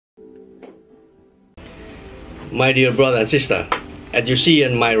My dear brother and sister, as you see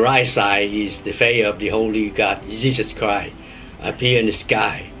on my right side is the face of the Holy God, Jesus Christ, appear in the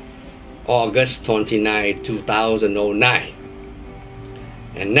sky, August 29, 2009.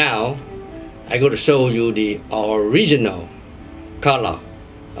 And now, I'm going to show you the original color.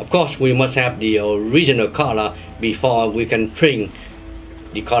 Of course, we must have the original color before we can print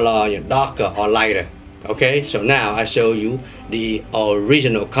the color darker or lighter. Okay, so now I show you the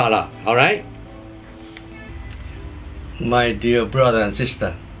original color. Alright? My dear brother and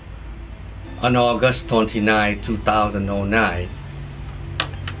sister, on August 29, 2009,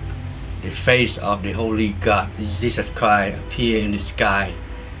 the face of the Holy God, Jesus Christ, appeared in the sky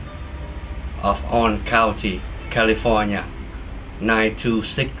of Orange County, California,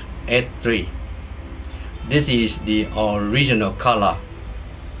 92683. This is the original color.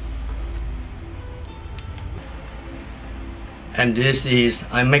 And this is,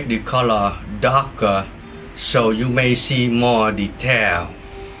 I make the color darker so you may see more detail.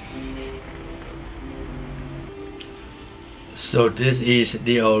 So this is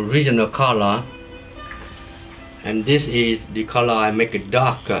the original color, and this is the color I make it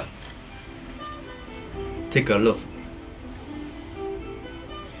darker. Take a look.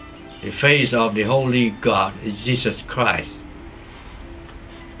 The face of the Holy God, Jesus Christ,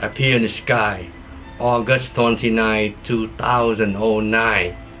 appear in the sky, August 29,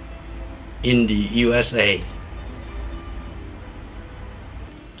 2009, in the USA.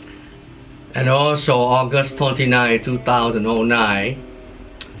 And also August 29, 2009,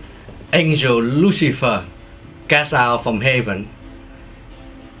 angel Lucifer cast out from heaven,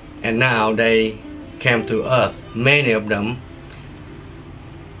 and now they came to earth, many of them,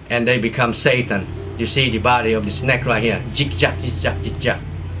 and they become Satan. You see the body of the snake right here, zigzag, zigzag, zigzag,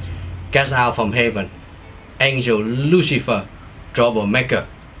 cast out from heaven, angel Lucifer, troublemaker.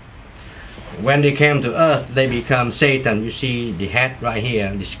 When they came to earth, they become Satan. You see the head right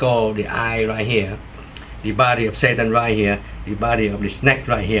here, the skull, the eye right here, the body of Satan right here, the body of the snake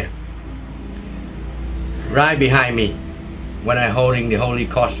right here. Right behind me, when I'm holding the Holy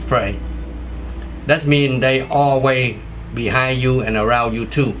Cross pray. That means they always behind you and around you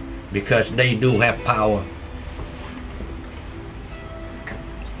too, because they do have power.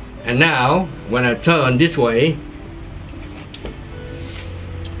 And now, when I turn this way,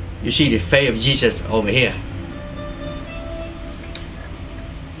 you see the face of Jesus over here.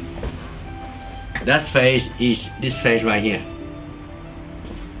 That face is this face right here.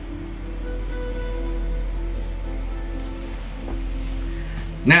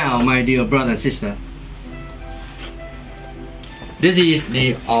 Now, my dear brother and sister, this is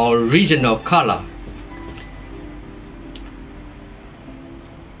the original color.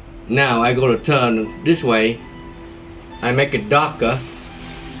 Now I go to turn this way. I make it darker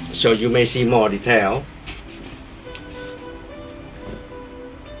so you may see more detail.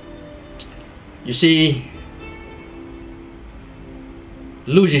 You see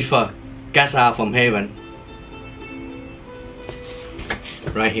Lucifer cast out from heaven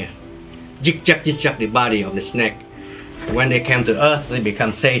right here. Zigzag, zigzag, the body of the snake. When they came to earth, they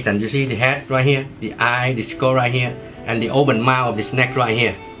become Satan. You see the head right here, the eye, the skull right here, and the open mouth of the snake right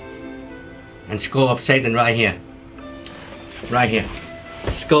here, and skull of Satan right here. Right here.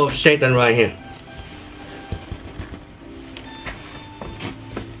 Skull of Satan right here.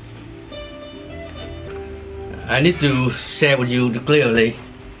 I need to share with you clearly.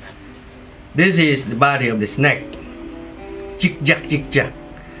 This is the body of the snake. Zigzag, zigzag.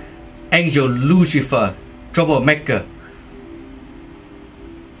 Angel Lucifer, troublemaker.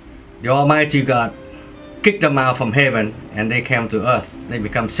 The Almighty God kicked them out from heaven and they came to earth. They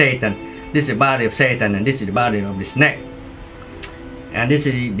become Satan. This is the body of Satan, and this is the body of the snake. And this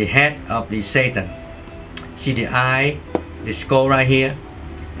is the head of the Satan. See the eye, the skull right here,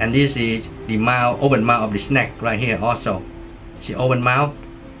 and this is the mouth, open mouth of the snake right here also. See open mouth,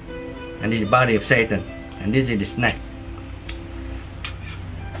 and this is the body of Satan, and this is the snake.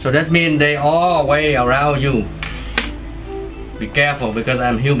 So that means they all way around you. Be careful, because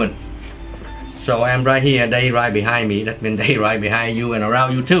I'm human. So I'm right here, they right behind me. That means they right behind you and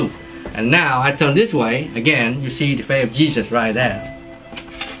around you too. And now I turn this way again. You see the face of Jesus right there.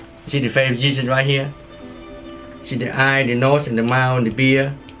 See the face of Jesus right here. See the eye, the nose, and the mouth, and the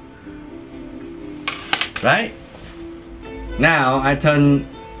beard. Right? Now I turn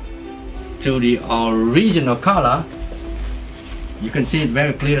to the original color. You can see it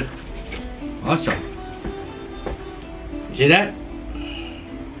very clear also. You see that?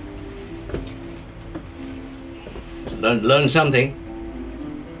 Learn something.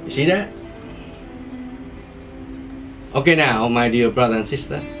 You see that? Okay, now my dear brother and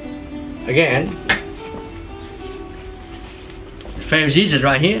sister, again face of Jesus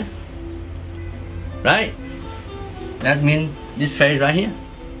right here. Right? That means this face right here.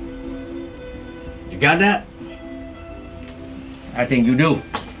 You got that? I think you do.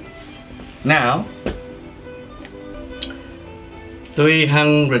 Now,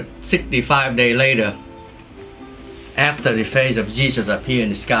 365 days later, after the face of Jesus appeared in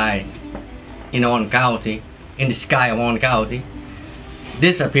the sky in Orange County, in the sky of Orange County,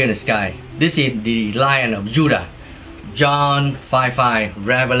 this appeared in the sky. This is the Lion of Judah. John 5:5,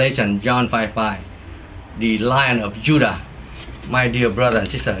 Revelation John 5:5. The Lion of Judah. My dear brother and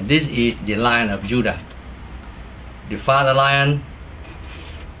sister, this is the Lion of Judah. The father lion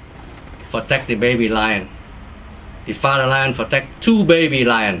protect the baby lion. The father lion protect two baby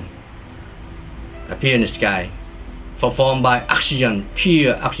lions appear in the sky, performed by oxygen,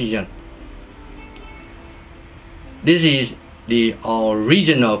 pure oxygen. This is the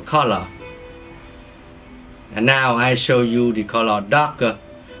original color. And now I show you the color darker.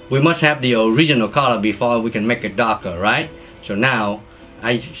 We must have the original color before we can make it darker, right? So now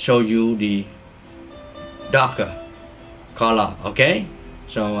I show you the darker color, okay?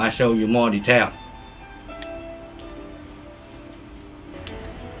 So I show you more detail.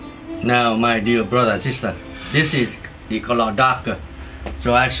 Now my dear brother and sister, this is the color darker.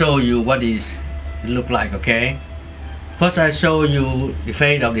 So I show you what it look like, okay? First I show you the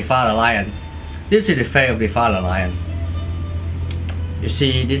face of the father lion. This is the face of the father lion. You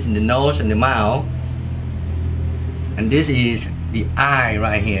see, this is the nose and the mouth. And this is the eye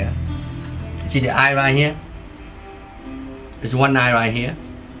right here. See the eye right here? There's one eye right here.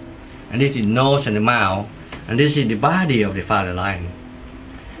 And this is the nose and the mouth. And this is the body of the father lion.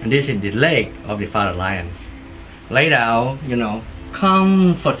 And this is the leg of the father lion. Lay down, you know,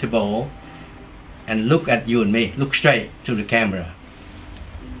 comfortable, and look at you and me. Look straight to the camera.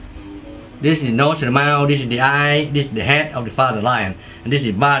 This is the nose and the mouth, this is the eye, this is the head of the father lion, and this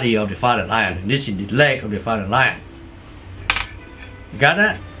is the body of the father lion, and this is the leg of the father lion. Got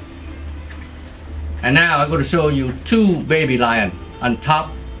that? And now I'm going to show you two baby lions on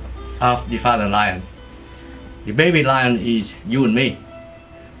top of the father lion. The baby lion is you and me.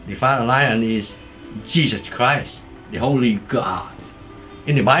 The father lion is Jesus Christ, the Holy God.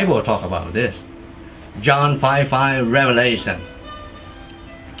 In the Bible talk about this. John 5:5, Revelation.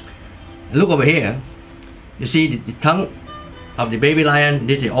 Look over here. You see the tongue of the baby lion.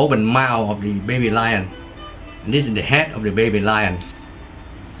 This is the open mouth of the baby lion. And this is the head of the baby lion.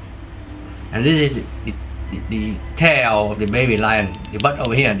 And this is the tail of the baby lion. The butt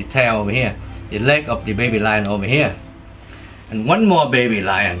over here, the tail over here. The leg of the baby lion over here. And one more baby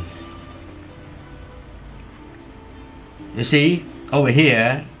lion. You see, over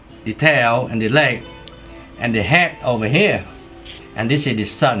here, the tail and the leg and the head over here. And this is the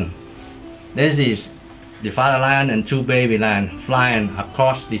sun. This is the father lion and two baby lions flying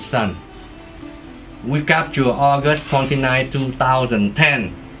across the sun. We captured August 29,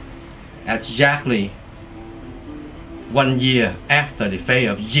 2010, exactly 1 year after the face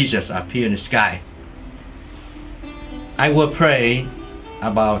of Jesus appeared in the sky. I will pray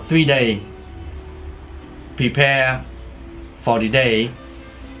about 3 days, prepare for the day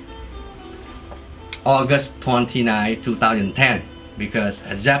August 29, 2010, because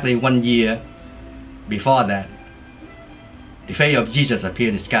exactly 1 year before that the face of Jesus appeared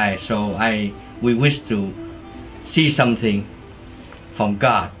in the sky. So we wish to see something from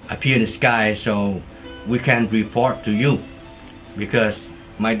God appear in the sky, so we can report to you, because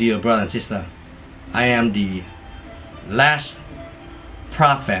my dear brother and sister, I am the last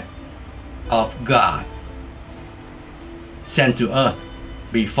prophet of God sent to earth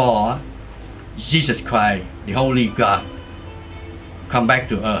before Jesus Christ, the Holy God, come back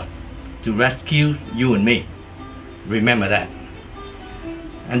to earth to rescue you and me. Remember that.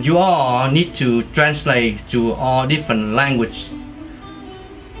 And you all need to translate to all different languages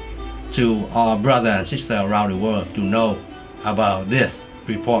to our brother and sister around the world to know about this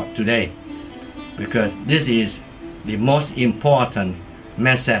report today, because this is the most important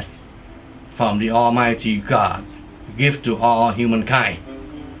message from the Almighty God give to all humankind,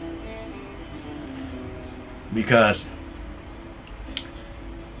 because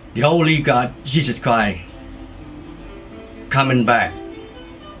the Holy God Jesus Christ coming back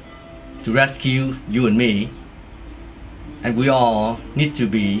to rescue you and me, and we all need to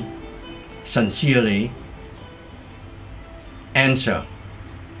be sincerely answer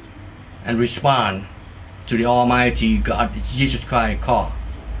and respond to the Almighty God Jesus Christ call.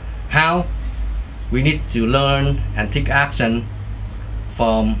 How? We need to learn and take action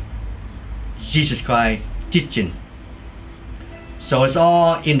from Jesus Christ teaching. So it's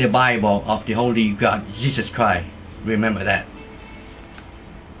all in the Bible of the Holy God Jesus Christ. Remember that.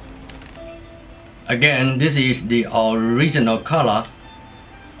 Again, this is the original color.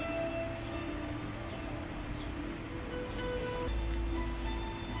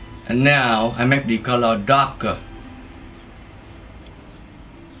 And now I make the color darker.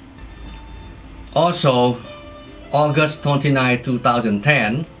 Also, August 29,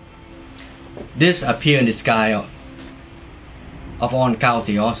 2010, this appeared in the sky of Orange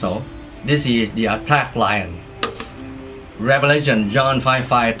County also. This is the attack lion. Revelation John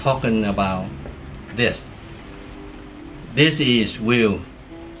 5:5 talking about this. This is will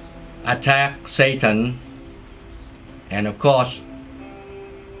attack Satan, and of course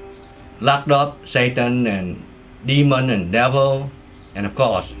locked up Satan and demon and devil, and of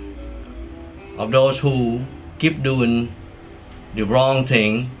course of those who keep doing the wrong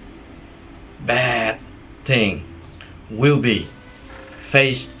thing, bad thing, will be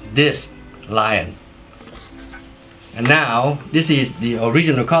face this lion. And now this is the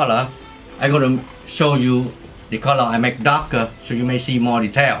original color. I'm going to show you the color I make darker so you may see more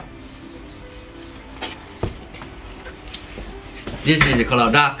detail. This is the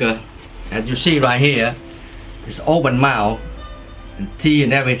color darker. As you see right here, it's open mouth and teeth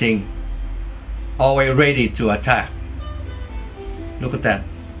and everything, always ready to attack. Look at that.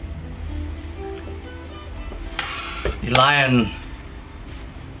 The lion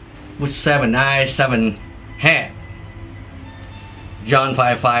with 7 eyes, 7 heads. John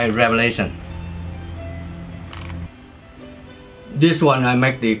 5:5 Revelation. This one I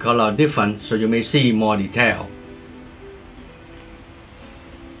make the color different so you may see more detail.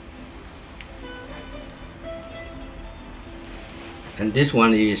 And this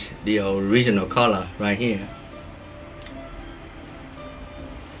one is the original color right here.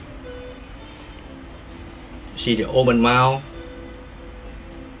 See the open mouth,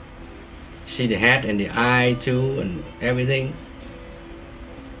 see the head and the eye too and everything.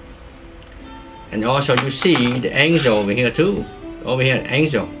 And also you see the angel over here too. Over here,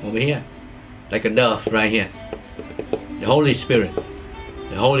 angel over here, like a dove right here. The Holy Spirit,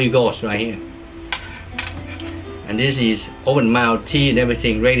 the Holy Ghost right here. And this is open mouth, teeth and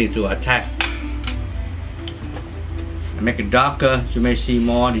everything ready to attack. I make it darker so you may see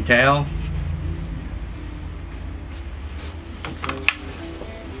more detail.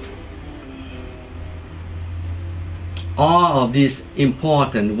 All of these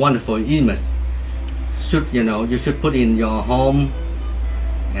important, wonderful images should, you should put in your home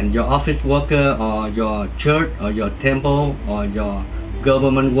and your office worker or your church or your temple or your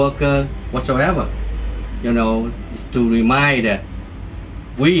government worker, whatsoever. To remind that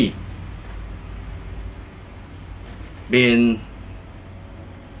we been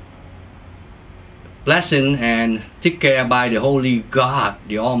blessed and taken care by the Holy God,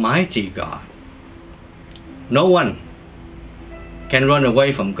 the Almighty God. No one can run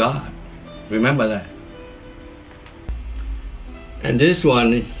away from God. Remember that. And this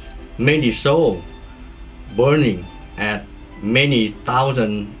one made the soul burning at many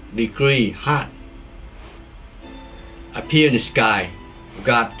thousand degrees hot. Appear in the sky.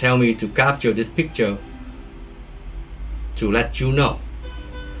 God tell me to capture this picture to let you know.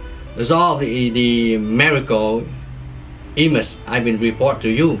 That's all the miracle image I've been report to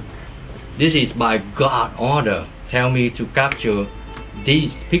you. This is by God order. Tell me to capture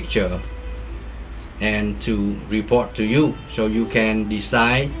this picture and to report to you so you can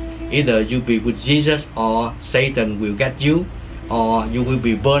decide either you be with Jesus or Satan will get you, or you will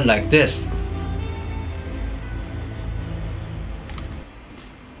be burned like this.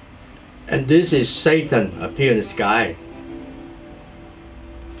 And this is Satan appear in the sky.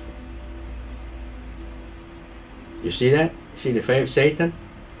 You see that? See the face of Satan?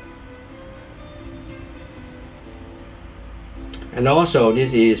 And also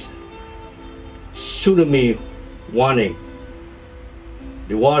this is tsunami warning.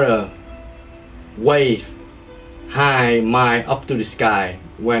 The water wave high mile up to the sky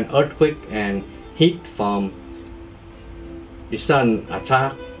when earthquake and heat from the sun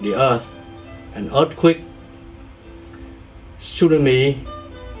attack the earth. An earthquake, tsunami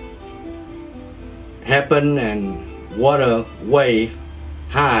happen and water wave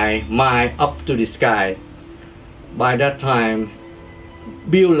high mile up to the sky. By that time,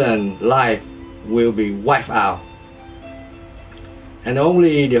 billion life will be wiped out. And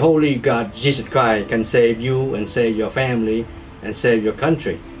only the Holy God Jesus Christ can save you and save your family and save your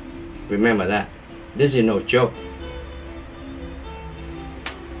country. Remember that. This is no joke.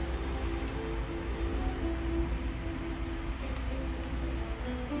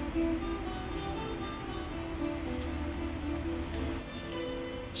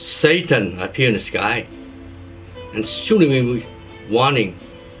 Satan appeared in the sky and tsunami warning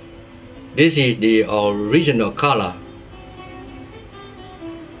This is the original color.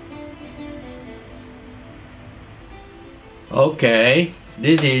 Okay,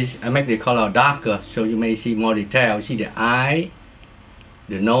 this is, I make the color darker so you may see more detail. See the eye,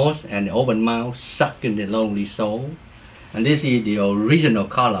 the nose, and the open mouth sucking the lonely soul. And this is the original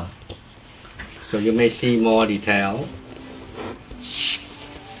color, so you may see more detail.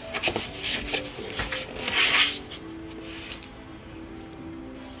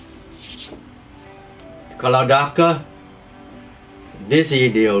 Color darker, this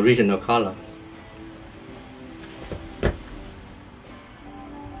is the original color.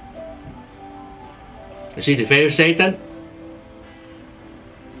 You see the face of Satan?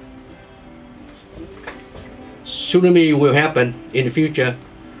 Tsunami will happen in the future.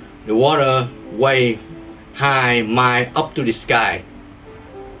 The water way high mile up to the sky.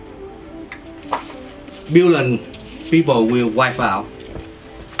 Billion people will wipe out.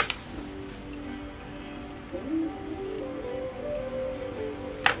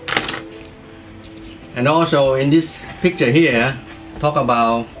 And also in this picture here, talk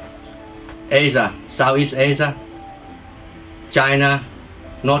about Asia, Southeast Asia, China,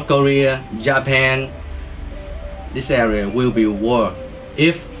 North Korea, Japan. This area will be war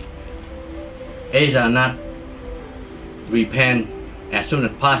if Asia not repent as soon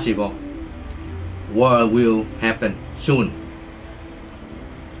as possible. War will happen soon.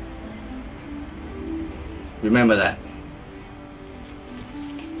 Remember that.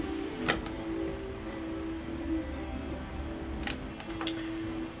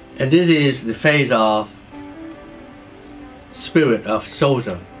 And this is the face of spirit of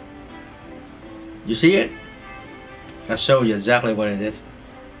soldier. You see it? I'll show you exactly what it is.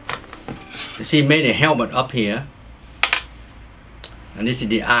 You see, made a helmet up here, and this is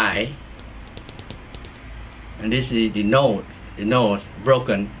the eye, and this is the nose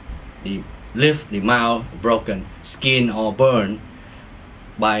broken, the lip, the mouth broken, skin all burned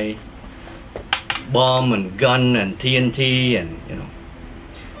by bomb and gun and TNT, and you know.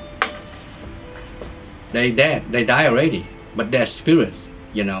 They dead, they die already, but their spirits,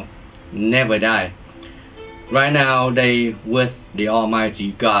 you know, never die. Right now they with the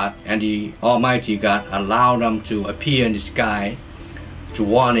Almighty God, and the Almighty God allowed them to appear in the sky to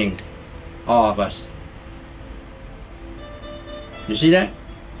warning all of us. You see that?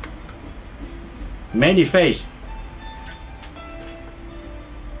 Many face.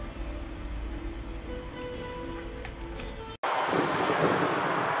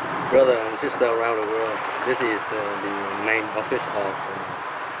 Brother and sister around the world, this is the main office of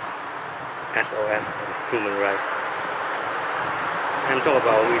SOS Human Rights. I'm talking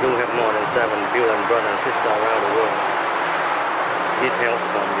about we do have more than 7 billion brothers and sisters around the world. Need help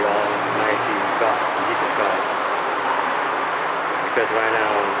from the Almighty God, Jesus Christ. Because right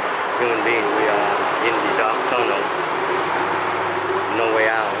now, human beings, we are in the dark tunnel, no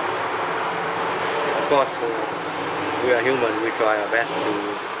way out. Of course, we are human, we try our best to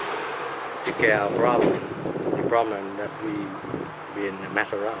take care of our problem, the problem that we been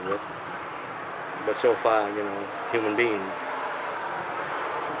messed around with. But so far, you know, human beings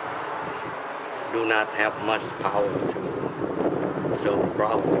do not have much power to solve the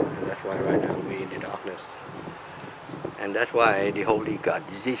problem. And that's why right now we're in the darkness. And that's why the Holy God,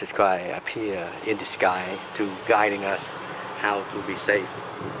 Jesus Christ, appear in the sky to guiding us how to be safe.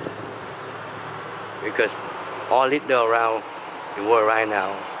 Because all leaders around the world right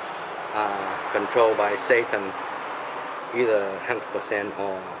now are controlled by Satan, either 100%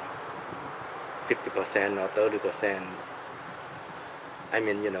 or 50% or 30%. I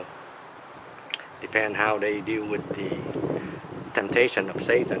mean, you know, depend how they deal with the temptation of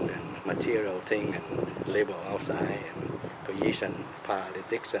Satan and material thing and labor outside and position,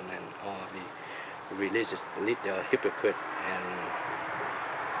 politics and all the religious leader, hypocrite, and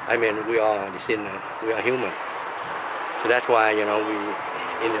I mean, we are the sinner, we are human. So that's why, you know, we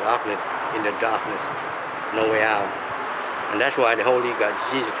in the darkness, no way out. And that's why the Holy God,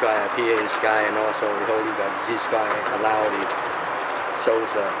 Jesus Christ, appear in the sky, and also the Holy God, Jesus Christ, allow the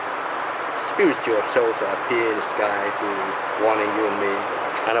souls, spiritual souls to appear in the sky to warning you and me.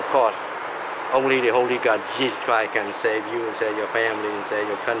 And of course, only the Holy God, Jesus Christ, can save you and save your family and save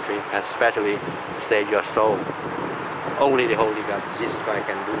your country, and especially save your soul. Only the Holy God, Jesus Christ,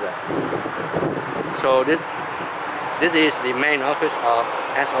 can do that. So this is the main office of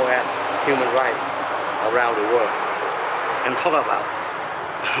SOS Human Rights around the world. I'm talking about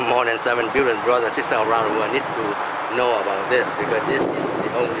more than 7 billion brothers and sisters around the world need to know about this, because this is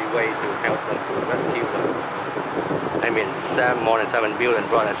the only way to help them, to rescue them. I mean, more than 7 billion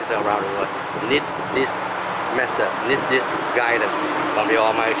brothers and sisters around the world need this message, this guidance from the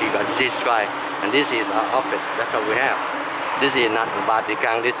Almighty God, Jesus Christ. And this is our office. That's what we have. This is not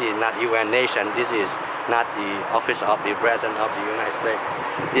Vatican. This is not UN nation. This is not the office of the President of the United States.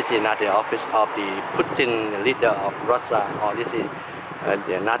 This is not the office of the Putin, leader of Russia, or this is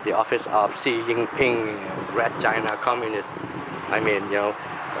not the office of Xi Jinping, Red China Communist. I mean,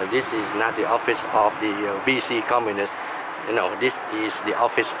 this is not the office of the VC Communist. This is the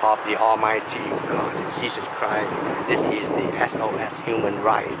office of the Almighty God, Jesus Christ. This is the SOS Human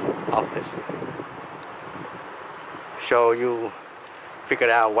Rights Office. So you figure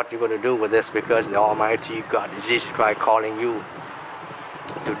out what you're going to do with this, because the Almighty God, Jesus Christ, calling you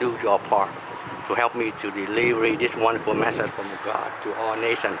to do your part, to help me to deliver this wonderful message from God to all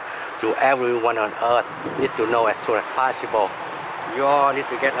nations, to everyone on earth. Need to know as soon as possible. You all need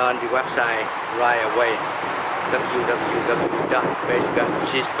to get on the website right away,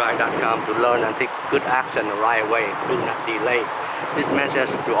 www.faithgodjesuschrist.com, to learn and take good action right away. Do not delay. This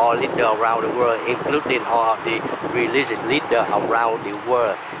message to all leaders around the world, including all of the religious leaders around the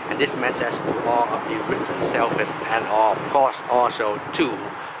world, and this message to all of the rich and selfish, and of course also to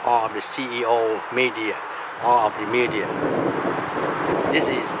all of the CEO media, all of the media. This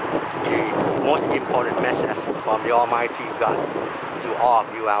is the most important message from the Almighty God to all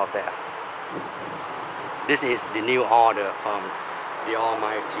of you out there. This is the new order from the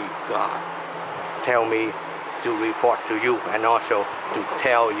Almighty God. Tell me to report to you, and also to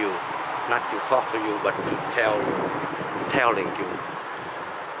tell you, not to talk to you, but to tell you, telling you.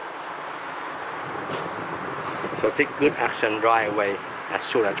 So take good action right away, as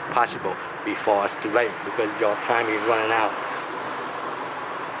soon as possible, before it's too late, because your time is running out.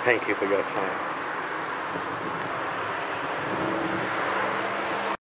 Thank you for your time.